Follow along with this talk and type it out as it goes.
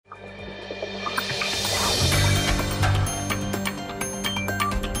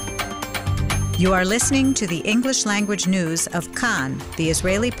You are listening to the English language news of Kan, the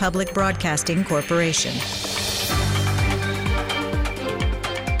Israeli Public Broadcasting Corporation.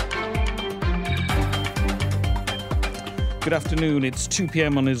 Good afternoon. It's 2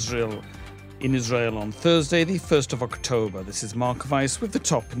 p.m. in Israel on Thursday, the 1st of October. This is Mark Weiss with the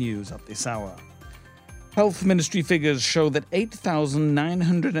top news at this hour. Health Ministry figures show that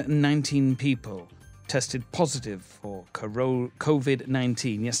 8,919 people tested positive for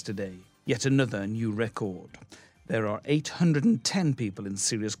COVID-19 yesterday. Yet another new record. There are 810 people in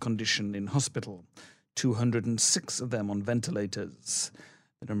serious condition in hospital, 206 of them on ventilators.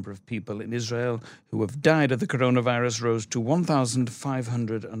 The number of people in Israel who have died of the coronavirus rose to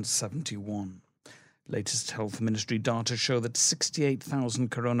 1,571. Latest Health Ministry data show that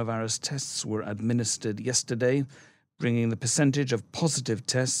 68,000 coronavirus tests were administered yesterday, bringing the percentage of positive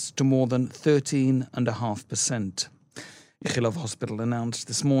tests to more than 13.5%. Ichilov Hospital announced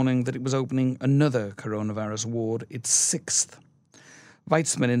this morning that it was opening another coronavirus ward, its sixth.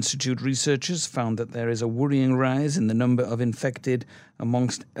 Weizmann Institute researchers found that there is a worrying rise in the number of infected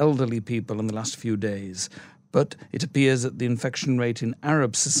amongst elderly people in the last few days, but it appears that the infection rate in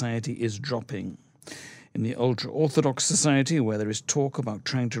Arab society is dropping. In the ultra-Orthodox society, where there is talk about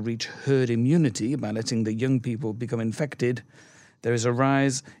trying to reach herd immunity by letting the young people become infected, there is a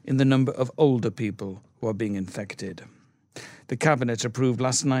rise in the number of older people who are being infected. The Cabinet approved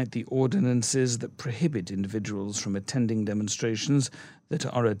last night the ordinances that prohibit individuals from attending demonstrations that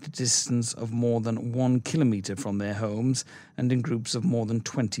are at a distance of more than 1 kilometre from their homes and in groups of more than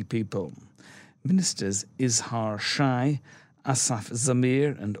 20 people. Ministers Izhar Shai, Asaf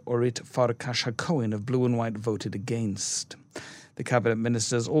Zamir and Orit Farkash-HaKohen of Blue and White voted against. The Cabinet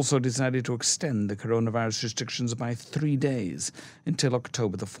Ministers also decided to extend the coronavirus restrictions by 3 days until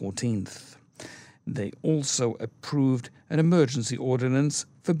October the 14th. They also approved an emergency ordinance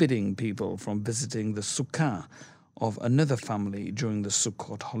forbidding people from visiting the sukkah of another family during the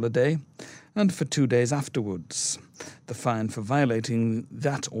Sukkot holiday and for 2 days afterwards. The fine for violating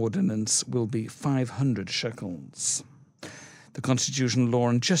that ordinance will be 500 shekels. The Constitutional Law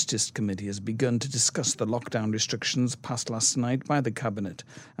and Justice Committee has begun to discuss the lockdown restrictions passed last night by the Cabinet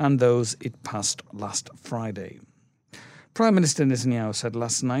and those it passed last Friday. Prime Minister Netanyahu said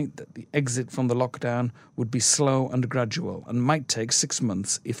last night that the exit from the lockdown would be slow and gradual and might take 6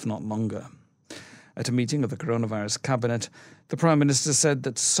 months, if not longer. At a meeting of the Coronavirus Cabinet, the Prime Minister said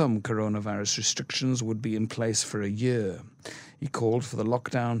that some coronavirus restrictions would be in place for a year. He called for the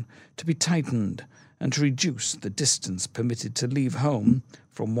lockdown to be tightened and to reduce the distance permitted to leave home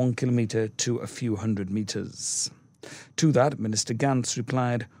from 1 kilometre to a few hundred metres. To that, Minister Gantz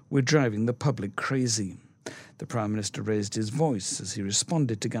replied, "We're driving the public crazy." The Prime Minister raised his voice as he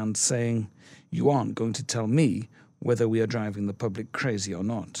responded to Gantz, saying, "You aren't going to tell me whether we are driving the public crazy or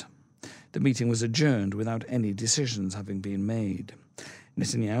not." The meeting was adjourned without any decisions having been made.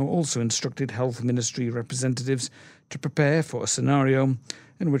 Netanyahu also instructed Health Ministry representatives to prepare for a scenario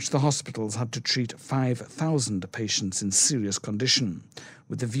in which the hospitals had to treat 5,000 patients in serious condition,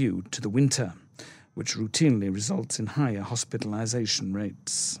 with a view to the winter, which routinely results in higher hospitalization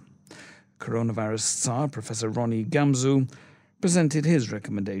rates. Coronavirus Tsar Professor Ronnie Gamzu presented his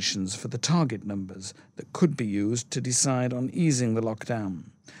recommendations for the target numbers that could be used to decide on easing the lockdown.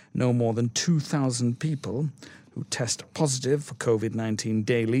 No more than 2,000 people who test positive for COVID-19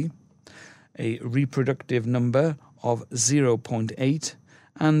 daily, a reproductive number of 0.8,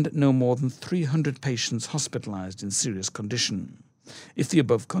 and no more than 300 patients hospitalized in serious condition. If the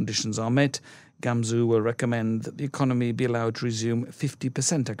above conditions are met, Gamzu will recommend that the economy be allowed to resume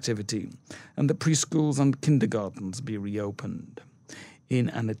 50% activity and that preschools and kindergartens be reopened. In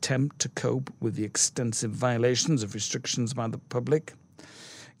an attempt to cope with the extensive violations of restrictions by the public,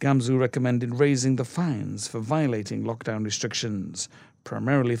 Gamzu recommended raising the fines for violating lockdown restrictions,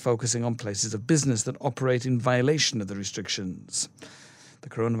 primarily focusing on places of business that operate in violation of the restrictions. The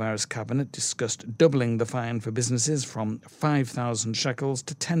Coronavirus Cabinet discussed doubling the fine for businesses from 5,000 shekels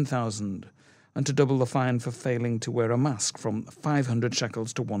to 10,000 and to double the fine for failing to wear a mask from 500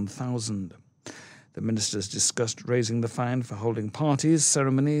 shekels to 1,000. The ministers discussed raising the fine for holding parties,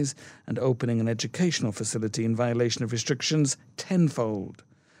 ceremonies and opening an educational facility in violation of restrictions tenfold,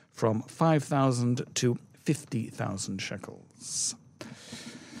 from 5,000 to 50,000 shekels.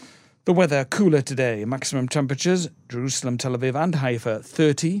 The weather cooler today. Maximum temperatures, Jerusalem, Tel Aviv and Haifa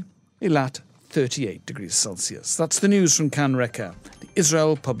 30, Eilat 38 degrees Celsius. That's the news from Kan Reka, the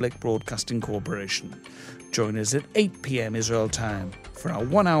Israel Public Broadcasting Corporation. Join us at 8 p.m. Israel time for our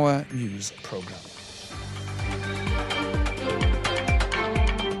 1-hour news programme.